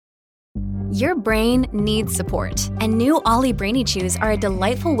Your brain needs support, and new Ollie Brainy Chews are a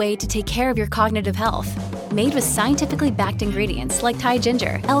delightful way to take care of your cognitive health. Made with scientifically backed ingredients like Thai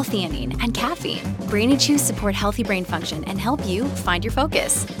ginger, L-theanine, and caffeine, Brainy Chews support healthy brain function and help you find your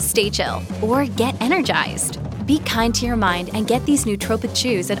focus, stay chill, or get energized. Be kind to your mind and get these nootropic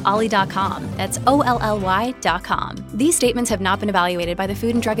chews at ollie.com. That's OLLY.com. These statements have not been evaluated by the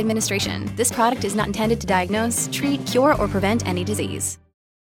Food and Drug Administration. This product is not intended to diagnose, treat, cure, or prevent any disease.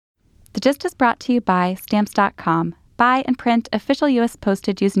 The Gist is brought to you by Stamps.com. Buy and print official U.S.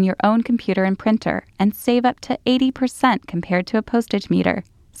 postage using your own computer and printer and save up to 80% compared to a postage meter.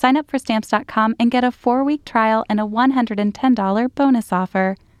 Sign up for Stamps.com and get a 4-week trial and a $110 bonus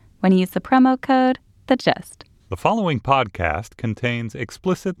offer when you use the promo code THEGIST. The following podcast contains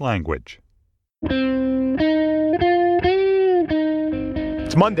explicit language.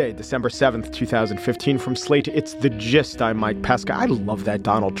 It's Monday, December 7th, 2015. From Slate, it's The Gist. I'm Mike Pesca. I love that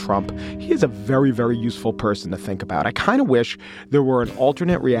Donald Trump. He is a very, very useful person to think about. I kind of wish there were an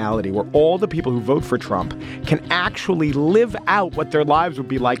alternate reality where all the people who vote for Trump can actually live out what their lives would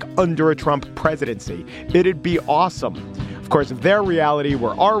be like under a Trump presidency. It'd be awesome. Of course, if their reality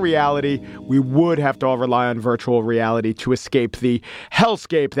were our reality, we would have to all rely on virtual reality to escape the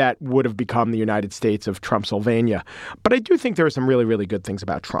hellscape that would have become the United States of Trumpsylvania. But I do think there are some really, really good things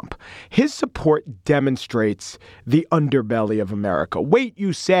about Trump. His support demonstrates the underbelly of America. Wait,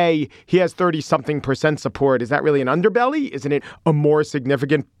 you say he has 30-something% support. Is that really an underbelly? Isn't it a more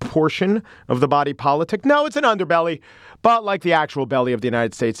significant portion of the body politic? No, it's an underbelly. But like the actual belly of the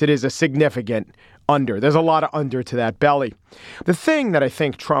United States, it is a significant under. There's a lot of under to that belly. The thing that I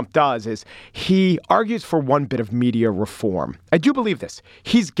think Trump does is he argues for one bit of media reform. I do believe this.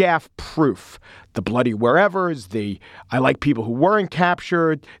 He's gaffe proof. The bloody wherevers, the I like people who weren't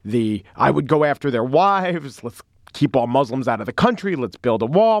captured, the I would go after their wives, let's keep all Muslims out of the country, let's build a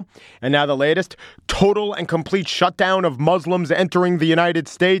wall. And now the latest, total and complete shutdown of Muslims entering the United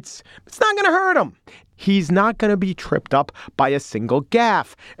States. It's not going to hurt him. He's not going to be tripped up by a single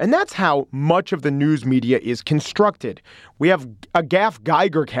gaffe. And that's how much of the news media is constructed. We have a gaffe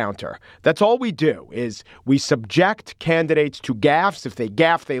Geiger counter. That's all we do is we subject candidates to gaffes. If they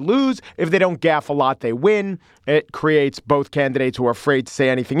gaffe, they lose. If they don't gaffe a lot, they win. It creates both candidates who are afraid to say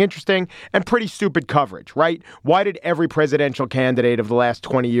anything interesting and pretty stupid coverage, right? Why did every presidential candidate of the last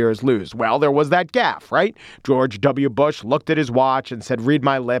 20 years lose? Well, there was that gaffe, right? George W. Bush looked at his watch and said, read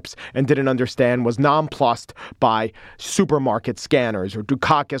my lips, and didn't understand, was nonplussed by supermarket scanners, or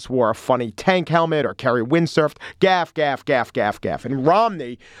Dukakis wore a funny tank helmet, or Kerry windsurfed. Gaffe, gaffe, gaffe, gaffe, gaffe. And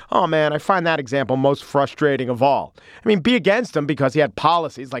Romney, oh man, I find that example most frustrating of all. I mean, be against him because he had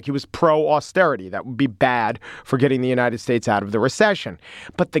policies like he was pro-austerity. That would be bad for getting the United States out of the recession.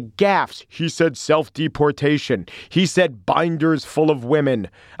 But the gaffes, he said self-deportation. He said binders full of women.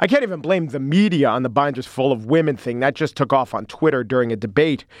 I can't even blame the media on the binders full of women thing. That just took off on Twitter during a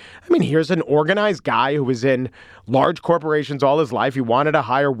debate. I mean, here's an organized guy who was in large corporations all his life. He wanted to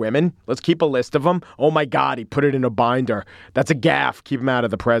hire women. Let's keep a list of them. Oh my God, he put it in a binder. That's a gaffe. Keep him out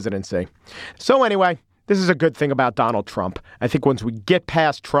of the presidency. So anyway, this is a good thing about Donald Trump. I think once we get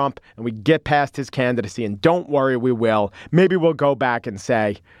past Trump and we get past his candidacy, and don't worry, we will, maybe we'll go back and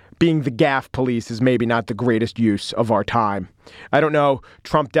say being the gaffe police is maybe not the greatest use of our time. I don't know.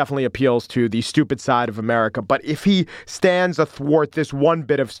 Trump definitely appeals to the stupid side of America. But if he stands athwart this one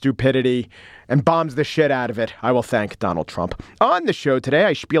bit of stupidity and bombs the shit out of it, I will thank Donald Trump. On the show today,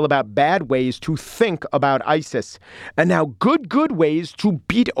 I spiel about bad ways to think about ISIS. And now good ways to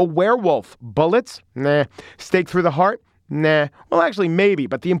beat a werewolf. Bullets? Nah. Stake through the heart? Nah. Well, actually, maybe.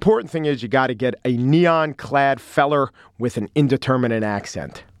 But the important thing is you got to get a neon-clad feller with an indeterminate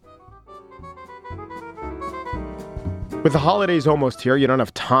accent. With the holidays almost here, you don't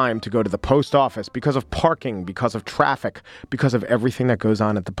have time to go to the post office because of parking, because of traffic, because of everything that goes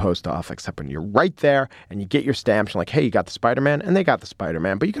on at the post office. Except when you're right there and you get your stamps, you're like, hey, you got the Spider-Man? And they got the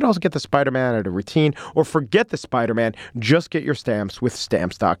Spider-Man. But you could also get the Spider-Man at a routine or forget the Spider-Man. Just get your stamps with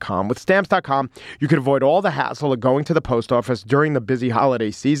Stamps.com. With Stamps.com, you could avoid all the hassle of going to the post office during the busy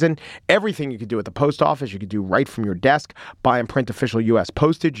holiday season. Everything you could do at the post office, you could do right from your desk. Buy and print official U.S.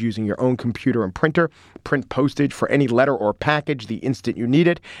 postage using your own computer and printer. Print postage for any letter or package the instant you need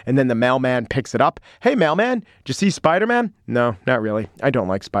it, and then the mailman picks it up. Hey, mailman, did you see Spider-Man? No, not really. I don't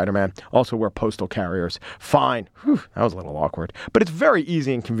like Spider-Man. Also, we're postal carriers. Fine. Whew, that was a little awkward. But it's very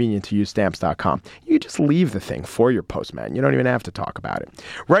easy and convenient to use Stamps.com. You just leave the thing for your postman. You don't even have to talk about it.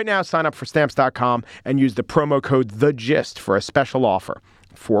 Right now, sign up for Stamps.com and use the promo code THEGIST for a special offer.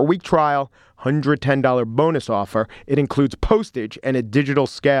 4-week trial, $110 bonus offer. It includes postage and a digital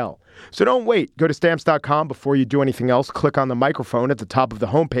scale. So don't wait. Go to Stamps.com before you do anything else. Click on the microphone at the top of the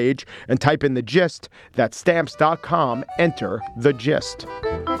homepage and type in the gist. That's Stamps.com. Enter the gist.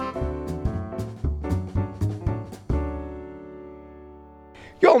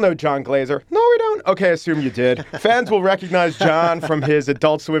 You all know Jon Glaser. No, we don't. Okay, assume you did. Fans will recognize Jon from his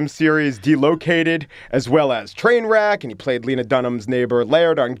Adult Swim series Delocated, as well as Trainwreck, and he played Lena Dunham's neighbor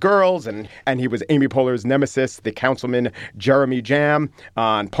Laird on Girls, and he was Amy Poehler's nemesis, the councilman Jeremy Jam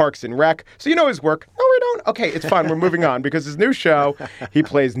on Parks and Rec. So you know his work. No, we don't. Okay, it's fine. We're moving on because his new show, he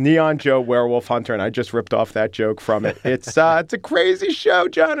plays Neon Joe Werewolf Hunter, and I just ripped off that joke from it. It's a crazy show,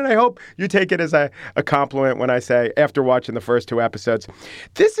 Jon, and I hope you take it as a compliment when I say, after watching the first 2 episodes,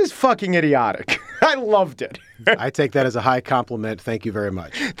 this is fucking idiotic. I loved it. I take that as a high compliment. Thank you very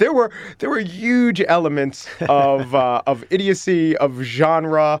much. There were huge elements of idiocy, of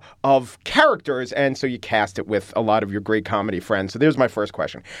genre, of characters, and so you cast it with a lot of your great comedy friends. So there's my first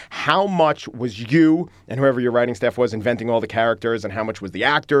question. How much was you and whoever your writing staff was inventing all the characters, and how much was the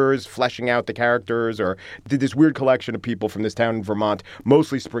actors fleshing out the characters, or did this weird collection of people from this town in Vermont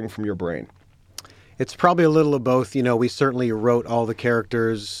mostly spring from your brain? It's probably a little of both. You know, we certainly wrote all the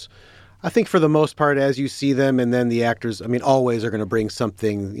characters, I think, for the most part, as you see them. And then the actors, I mean, always are going to bring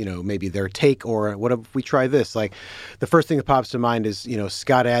something, you know, maybe their take, or what if we try this? Like, the first thing that pops to mind is, you know,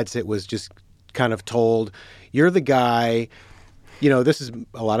 Scott Adsit was just kind of told, you're the guy, you know, this is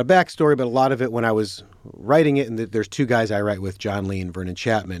a lot of backstory, but a lot of it when I was writing it, and there's 2 guys I write with, John Lee and Vernon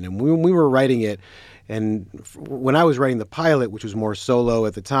Chapman. And when we were writing it, and when I was writing the pilot, which was more solo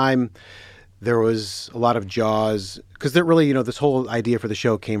at the time, there was a lot of Jaws, because there really, you know, this whole idea for the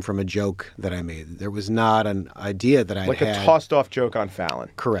show came from a joke that I made. There was not an idea that I had. Like a tossed-off joke on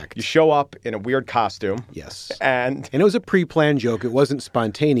Fallon. Correct. You show up in a weird costume. Yes. And it was a pre-planned joke. It wasn't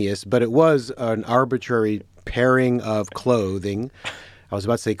spontaneous, but it was an arbitrary pairing of clothing. I was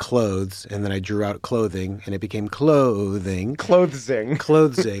about to say clothes, and then I drew out clothing, and it became clothing. Clothing.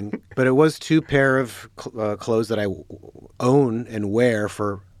 But it was 2 pair of clothes that I own and wear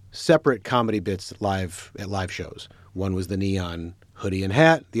for separate comedy bits at live shows. One was the neon hoodie and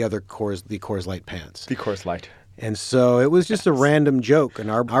hat, the other the Coors Light pants. The Coors Light. And so it was just a random joke, an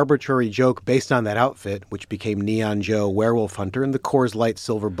arbitrary joke based on that outfit, which became Neon Joe Werewolf Hunter, and the Coors Light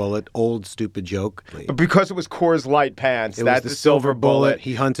Silver Bullet, old stupid joke. But because it was Coors Light pants, that's the Silver Bullet.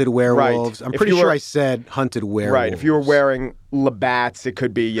 He hunted werewolves. Right. I'm pretty sure I said hunted werewolves. Right. If you were wearing Labatt's, it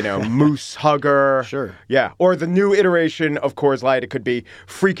could be, you know, Moose Hugger. Sure. Yeah. Or the new iteration of Coors Light, it could be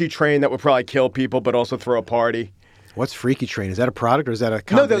Freaky Train that would probably kill people but also throw a party. What's Freaky Train? Is that a product or is that a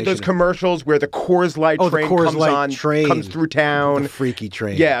combination? No, those commercials where the Coors Light train comes through town. The Freaky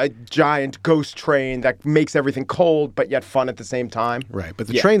Train. Yeah, a giant ghost train that makes everything cold but yet fun at the same time. Right, but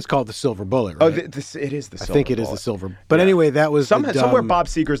the train's called the Silver Bullet, right? Oh, it is the Silver Bullet. I think it is the Silver. But anyway, that was somewhere Bob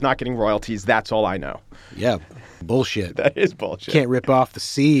Seger's not getting royalties. That's all I know. Yeah, bullshit. That is bullshit. Can't rip off the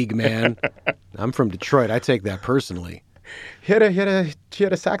Sieg, man. I'm from Detroit. I take that personally. He had a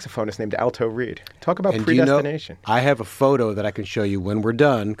saxophonist named Alto Reed. Talk about predestination. You know, I have a photo that I can show you when we're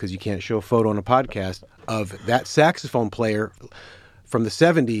done, because you can't show a photo on a podcast, of that saxophone player from the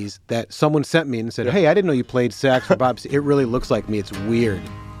 70s that someone sent me and said, hey, I didn't know you played sax for Bob. It really looks like me. It's weird.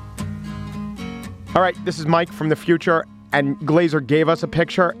 All right, this is Mike from the future. And Glaser gave us a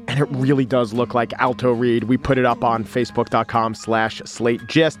picture, and it really does look like Alto Reed. We put it up on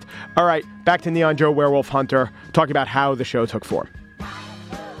Facebook.com/SlateGist. All right, back to Neon Joe Werewolf Hunter, talking about how the show took form.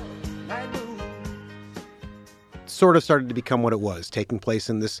 Sort of started to become what it was, taking place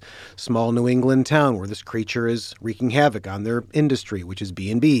in this small New England town where this creature is wreaking havoc on their industry, which is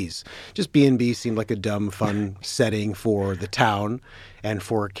B&Bs. Just B&B seemed like a dumb, fun setting for the town and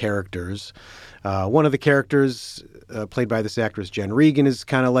for characters. One of the characters, played by this actress, Jen Regan, is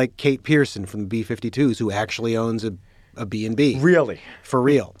kind of like Kate Pearson from the B-52s, who actually owns a B&B. Really? For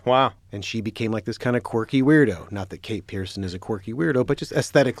real. Wow. And she became like this kind of quirky weirdo. Not that Kate Pearson is a quirky weirdo, but just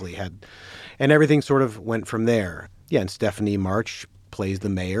aesthetically had... And everything sort of went from there. Yeah, and Stephanie March plays the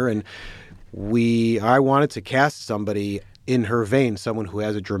mayor, and I wanted to cast somebody in her vein, someone who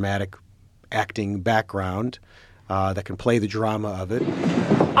has a dramatic acting background that can play the drama of it.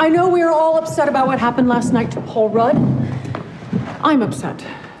 I know we are all upset about what happened last night to Paul Rudd. I'm upset.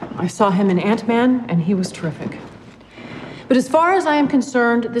 I saw him in Ant-Man, and he was terrific. But as far as I am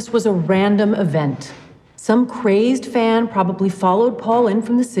concerned, this was a random event. Some crazed fan probably followed Paul in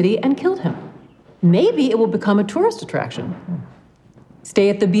from the city and killed him. Maybe it will become a tourist attraction. Stay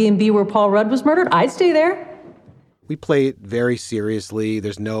at the B&B where Paul Rudd was murdered? I'd stay there. We play it very seriously.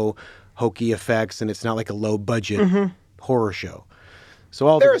 There's no hokey effects, and it's not like a low-budget horror show.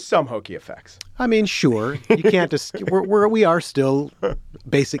 So there are some hokey effects. I mean, sure. You can't just... we are still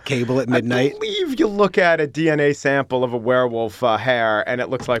basic cable at midnight. I believe you look at a DNA sample of a werewolf hair and it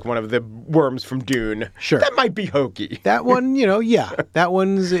looks like one of the worms from Dune. Sure. That might be hokey. That one, yeah. That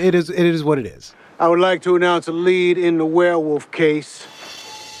one's... It is what it is. I would like to announce a lead in the werewolf case.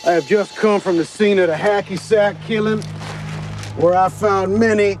 I have just come from the scene of the hacky sack killing, where I found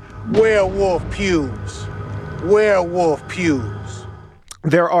many werewolf pews. Werewolf pews.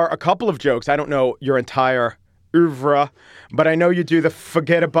 There are a couple of jokes. I don't know your entire oeuvre, but I know you do the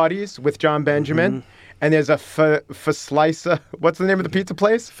Forget-A-Buddies with John Benjamin. Mm-hmm. And there's a Slice. What's the name of the pizza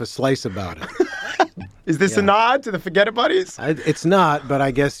place? Slice about it. Is this a nod to the Forget-A-Buddies? It's not, but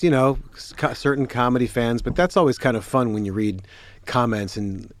I guess, certain comedy fans. But that's always kind of fun when you read comments.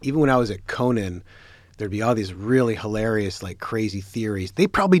 And even when I was at Conan, there'd be all these really hilarious, like, crazy theories. They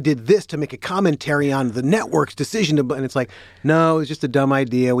probably did this to make a commentary on the network's decision to... And it's like, no, it was just a dumb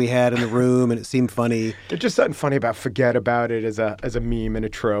idea we had in the room, and it seemed funny. There's just something funny about forget about it as a meme and a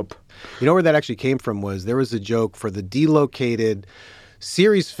trope. You know where that actually came from was there was a joke for the Delocated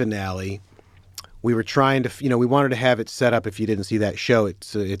series finale. We were trying to, we wanted to have it set up. If you didn't see that show, it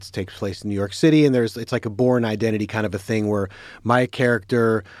takes place in New York City, and it's like a Bourne Identity kind of a thing where my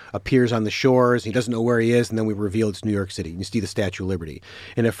character appears on the shores. He doesn't know where he is, and then we reveal it's New York City. You see the Statue of Liberty.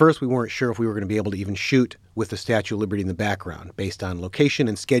 And at first, we weren't sure if we were going to be able to even shoot with the Statue of Liberty in the background based on location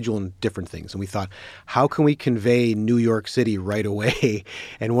and schedule and different things. And we thought, how can we convey New York City right away?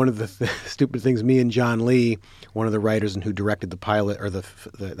 And one of the stupid things, me and John Lee, one of the writers and who directed the pilot or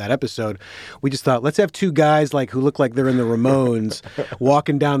that episode, we just thought, let's have two guys who look like they're in the Ramones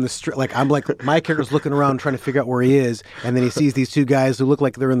walking down the street. My character's looking around trying to figure out where he is, and then he sees these two guys who look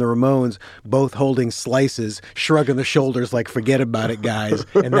like they're in the Ramones, both holding slices, shrugging the shoulders like, forget about it, guys.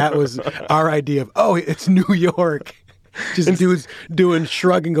 And that was our idea of, it's New York. Just dudes doing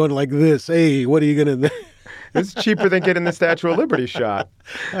shrugging, going like this. Hey, what are you going to... It's cheaper than getting the Statue of Liberty shot.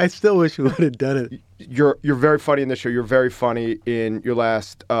 I still wish we would have done it. You're very funny in this show. You're very funny in your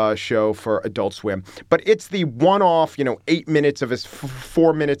last show for Adult Swim. But it's the one-off, 8 minutes of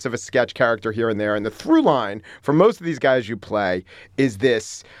 4 minutes of a sketch character here and there. And the through line for most of these guys you play is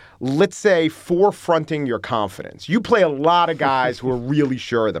this, let's say, forefronting your confidence. You play a lot of guys who are really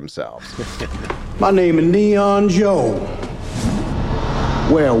sure of themselves. My name is Neon Joe,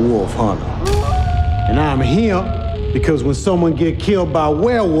 werewolf hunter. And I'm here because when someone get killed by a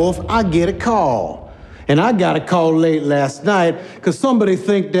werewolf, I get a call. And I got a call late last night because somebody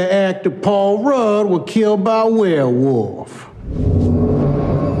think the actor Paul Rudd was killed by a werewolf.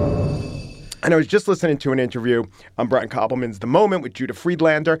 And I was just listening to an interview on Brian Koppelman's The Moment with Judah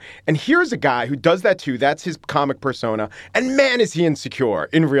Friedlander. And here's a guy who does that too. That's his comic persona. And man, is he insecure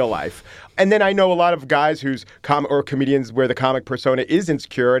in real life. And then I know a lot of guys whose or comedians where the comic persona is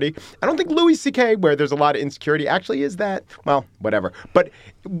insecurity. I don't think Louis C.K., where there's a lot of insecurity, actually is that. Well, whatever. But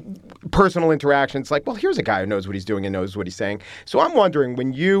personal interactions, like, well, here's a guy who knows what he's doing and knows what he's saying. So I'm wondering,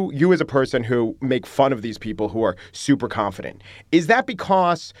 when you as a person who make fun of these people who are super confident, is that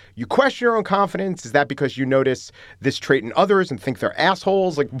because you question your own confidence? Is that because you notice this trait in others and think they're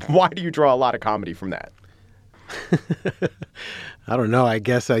assholes? Like, why do you draw a lot of comedy from that? I don't know. I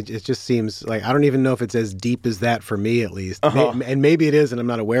guess it just seems like I don't even know if it's as deep as that for me, at least. And maybe it is, and I'm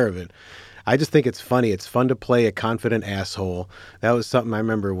not aware of it. I just think it's funny. It's fun to play a confident asshole. That was something I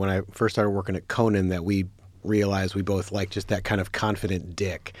remember when I first started working at Conan that we realized we both like, just that kind of confident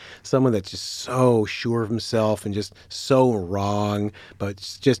dick. Someone that's just so sure of himself and just so wrong, but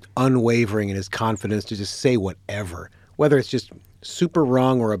just unwavering in his confidence to just say whatever. Whether it's just super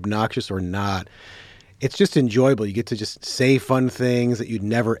wrong or obnoxious or not. It's just enjoyable. You get to just say fun things that you'd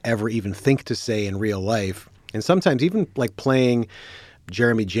never, ever even think to say in real life. And sometimes even like playing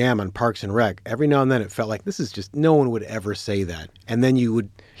Jeremy Jam on Parks and Rec, every now and then it felt like this is just, no one would ever say that. And then you would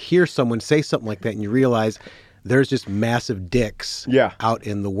hear someone say something like that and you realize there's just massive dicks out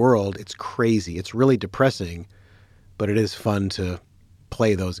in the world. It's crazy. It's really depressing, but it is fun to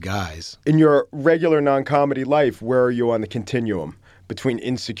play those guys. In your regular non-comedy life, where are you on the continuum between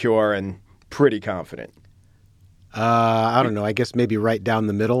insecure and pretty confident? I don't know. I guess maybe right down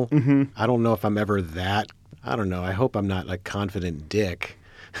the middle. Mm-hmm. I don't know if I'm ever that. I don't know. I hope I'm not a confident dick.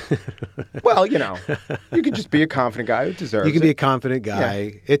 Well, you could just be a confident guy who deserves it. You can be a confident guy.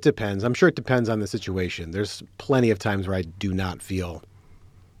 Yeah. It depends. I'm sure it depends on the situation. There's plenty of times where I do not feel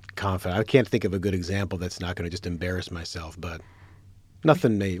confident. I can't think of a good example that's not going to just embarrass myself, but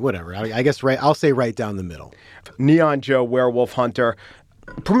nothing, whatever. I guess I'll say right down the middle. Neon Joe, Werewolf Hunter,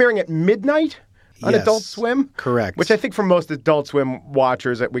 premiering at midnight on Adult Swim? Correct. Which I think for most Adult Swim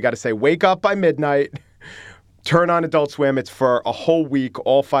watchers, we got to say, wake up by midnight. Turn on Adult Swim. It's for a whole week,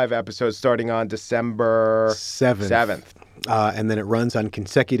 all 5 episodes starting on December 7th. And then it runs on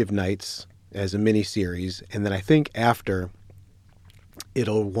consecutive nights as a mini-series. And then I think after,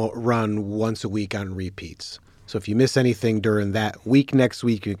 it'll run once a week on repeats. So if you miss anything during that week, next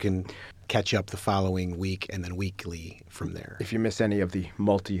week, you can catch up the following week and then weekly from there. If you miss any of the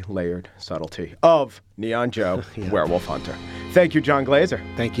multi-layered subtlety of Neon Joe, Werewolf Hunter. Thank you, Jon Glaser.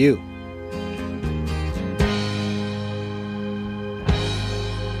 Thank you.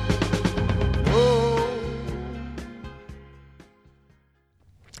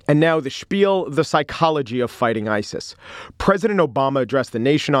 And now the spiel, the psychology of fighting ISIS. President Obama addressed the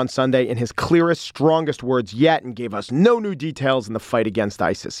nation on Sunday in his clearest, strongest words yet and gave us no new details in the fight against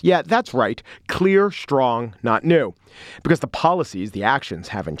ISIS. Yeah, that's right. Clear, strong, not new. Because the policies, the actions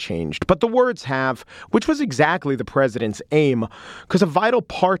haven't changed. But the words have, which was exactly the president's aim. Because a vital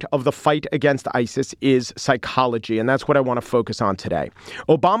part of the fight against ISIS is psychology. And that's what I want to focus on today.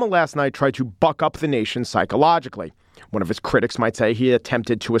 Obama last night tried to buck up the nation psychologically. One of his critics might say he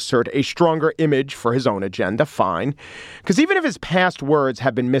attempted to assert a stronger image for his own agenda. Fine. Because even if his past words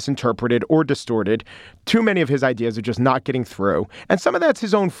have been misinterpreted or distorted, too many of his ideas are just not getting through. And some of that's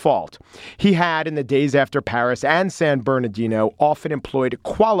his own fault. He had, in the days after Paris and San Bernardino, often employed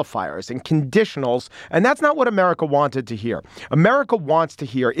qualifiers and conditionals. And that's not what America wanted to hear. America wants to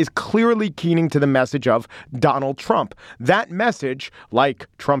hear is clearly keening to the message of Donald Trump. That message, like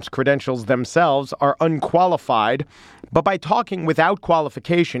Trump's credentials themselves, are unqualified. But by talking without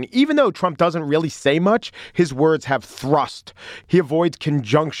qualification, even though Trump doesn't really say much, his words have thrust. He avoids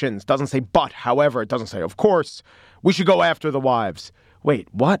conjunctions, doesn't say but, however, it doesn't say of course. We should go after the wives. Wait,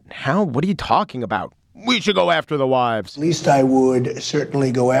 what? How? What are you talking about? We should go after the wives. At least I would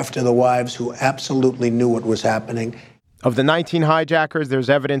certainly go after the wives who absolutely knew what was happening. Of the 19 hijackers, there's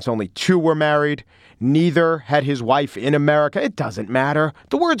evidence only 2 were married. Neither had his wife in America. It doesn't matter.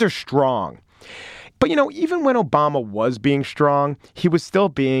 The words are strong. But, even when Obama was being strong, he was still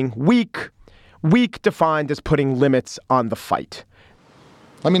being weak. Weak defined as putting limits on the fight.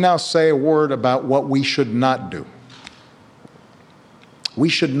 Let me now say a word about what we should not do. We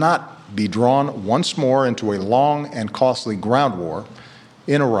should not be drawn once more into a long and costly ground war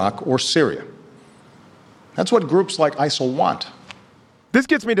in Iraq or Syria. That's what groups like ISIL want. This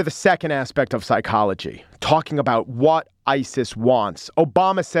gets me to the second aspect of psychology, talking about what ISIS wants.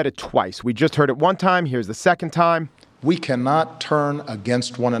 Obama said it twice. We just heard it one time. Here's the second time. We cannot turn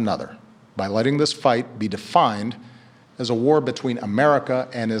against one another by letting this fight be defined as a war between America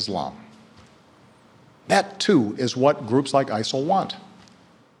and Islam. That, too, is what groups like ISIL want.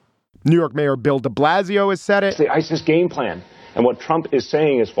 New York Mayor Bill de Blasio has said it. It's the ISIS game plan. And what Trump is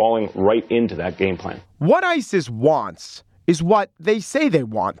saying is falling right into that game plan. What ISIS wants is what they say they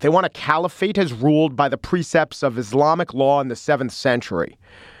want. They want a caliphate as ruled by the precepts of Islamic law in the 7th century.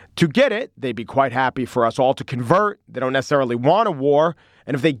 To get it, they'd be quite happy for us all to convert. They don't necessarily want a war.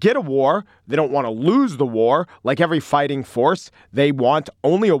 And if they get a war, they don't want to lose the war. Like every fighting force, they want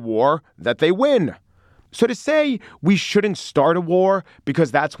only a war that they win. So to say we shouldn't start a war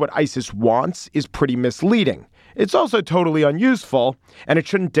because that's what ISIS wants is pretty misleading. It's also totally unuseful, and it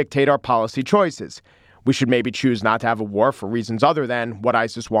shouldn't dictate our policy choices. We should maybe choose not to have a war for reasons other than what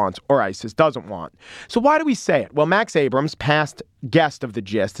ISIS wants or ISIS doesn't want. So why do we say it? Well, Max Abrams, past guest of The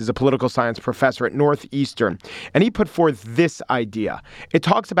Gist, is a political science professor at Northeastern, and he put forth this idea. It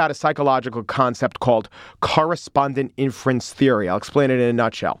talks about a psychological concept called correspondent inference theory. I'll explain it in a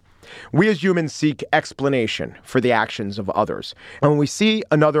nutshell. We as humans seek explanation for the actions of others. And when we see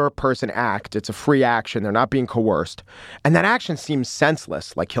another person act, it's a free action. They're not being coerced. And that action seems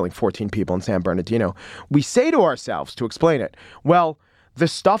senseless, like killing 14 people in San Bernardino. We say to ourselves to explain it, well, the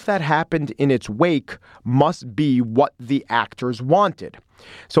stuff that happened in its wake must be what the actors wanted.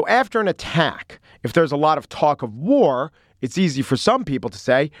 So after an attack, if there's a lot of talk of war, it's easy for some people to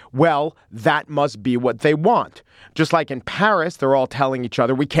say, well, that must be what they want. Just like in Paris, they're all telling each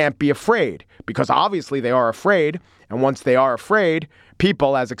other we can't be afraid, because obviously they are afraid. And once they are afraid,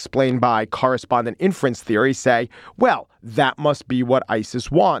 people, as explained by correspondent inference theory, say, well, that must be what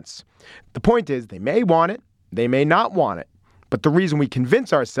ISIS wants. The point is, they may want it, they may not want it. But the reason we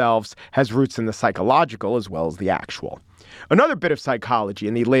convince ourselves has roots in the psychological as well as the actual. Another bit of psychology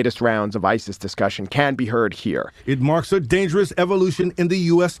in the latest rounds of ISIS discussion can be heard here. It marks a dangerous evolution in the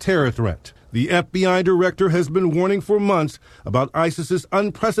U.S. terror threat. The FBI director has been warning for months about ISIS's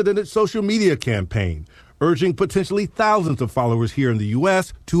unprecedented social media campaign, urging potentially thousands of followers here in the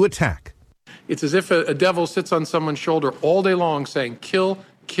U.S. to attack. It's as if a devil sits on someone's shoulder all day long saying, kill,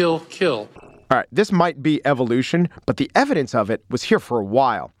 kill, kill. All right, this might be evolution, but the evidence of it was here for a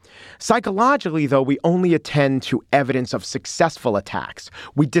while. Psychologically, though, we only attend to evidence of successful attacks.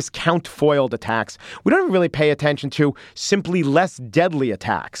 We discount foiled attacks. We don't really pay attention to simply less deadly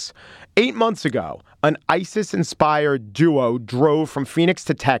attacks. 8 months ago, an ISIS-inspired duo drove from Phoenix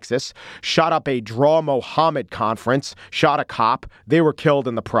to Texas, shot up a Draw Mohammed conference, shot a cop. They were killed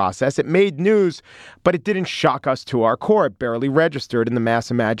in the process. It made news, but it didn't shock us to our core. It barely registered in the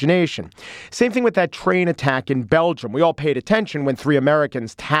mass imagination. Same thing with that train attack in Belgium. We all paid attention when 3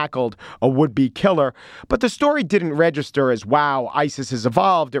 Americans tackled a would-be killer, but the story didn't register as, wow, ISIS has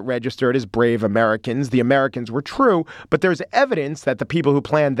evolved. It registered as brave Americans. The Americans were true, but there's evidence that the people who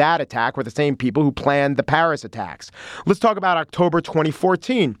planned that attack were the same people who planned the Paris attacks. Let's talk about October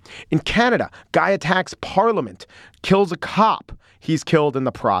 2014. In Canada, guy attacks Parliament, kills a cop. He's killed in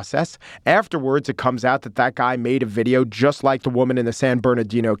the process. Afterwards, it comes out that that guy made a video just like the woman in the San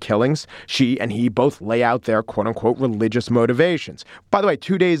Bernardino killings. She and he both lay out their quote-unquote religious motivations. By the way,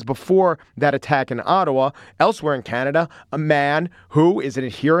 2 days before that attack in Ottawa, elsewhere in Canada, a man who is an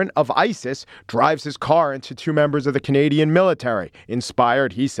adherent of ISIS drives his car into 2 members of the Canadian military,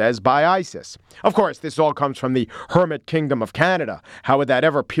 inspired, he says, by ISIS. Of course, this all comes from the hermit kingdom of Canada. How would that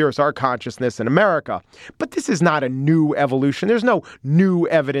ever pierce our consciousness in America? But this is not a new evolution. There's no new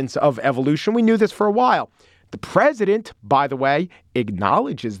evidence of evolution. We knew this for a while. The president, by the way,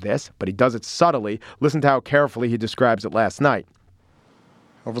 acknowledges this, but he does it subtly. Listen to how carefully he describes it last night.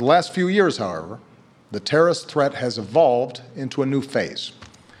 Over the last few years, however, the terrorist threat has evolved into a new phase.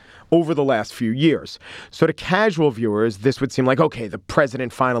 Over the last few years. So to casual viewers, this would seem like, okay, the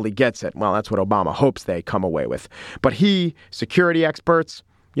president finally gets it. Well, that's what Obama hopes they come away with. But he, security experts,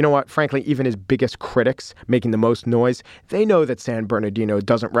 you know what? Frankly, even his biggest critics making the most noise, they know that San Bernardino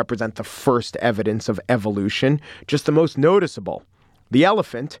doesn't represent the first evidence of evolution, just the most noticeable. The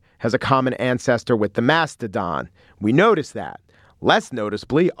elephant has a common ancestor with the mastodon. We notice that. Less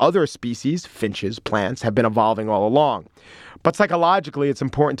noticeably, other species, finches, plants, have been evolving all along. But psychologically, it's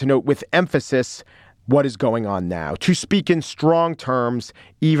important to note with emphasis what is going on now. To speak in strong terms,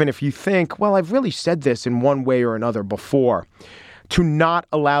 even if you think, well, I've really said this in one way or another before. To not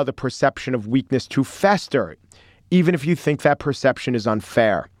allow the perception of weakness to fester, even if you think that perception is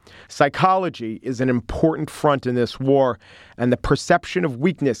unfair. Psychology is an important front in this war, and the perception of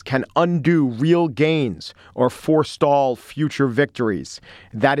weakness can undo real gains or forestall future victories.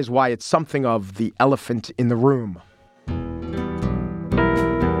 That is why it's something of the elephant in the room.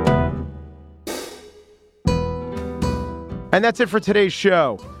 And that's it for today's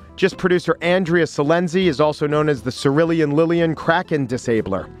show. Just producer Andrea Salenzi is also known as the Cerulean Lillian Kraken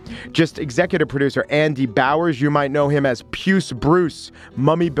Disabler. Just executive producer Andy Bowers, you might know him as Puce Bruce,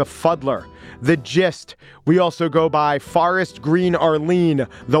 Mummy Befuddler. The Gist, we also go by Forest Green Arlene,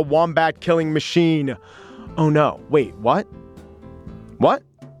 the Wombat Killing Machine. Oh no, wait, what? What?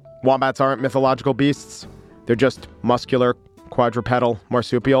 Wombats aren't mythological beasts. They're just muscular, quadrupedal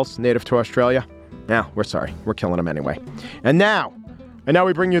marsupials native to Australia. Yeah, we're sorry. We're killing them anyway. And now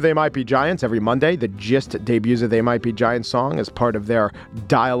we bring you They Might Be Giants every Monday. The Gist debuts a They Might Be Giants song as part of their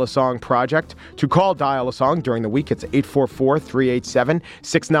Dial a Song project. To call Dial a Song during the week, it's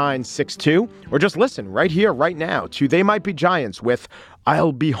 844-387-6962. Or just listen right here, right now to They Might Be Giants with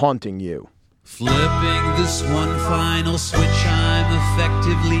I'll Be Haunting You. Flipping this one final switch, I'm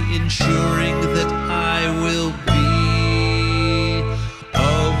effectively ensuring that I will be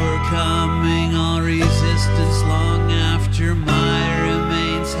overcoming all resistance long after my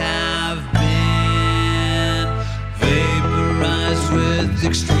remains have been vaporized with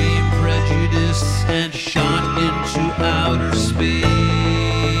extreme prejudice and shot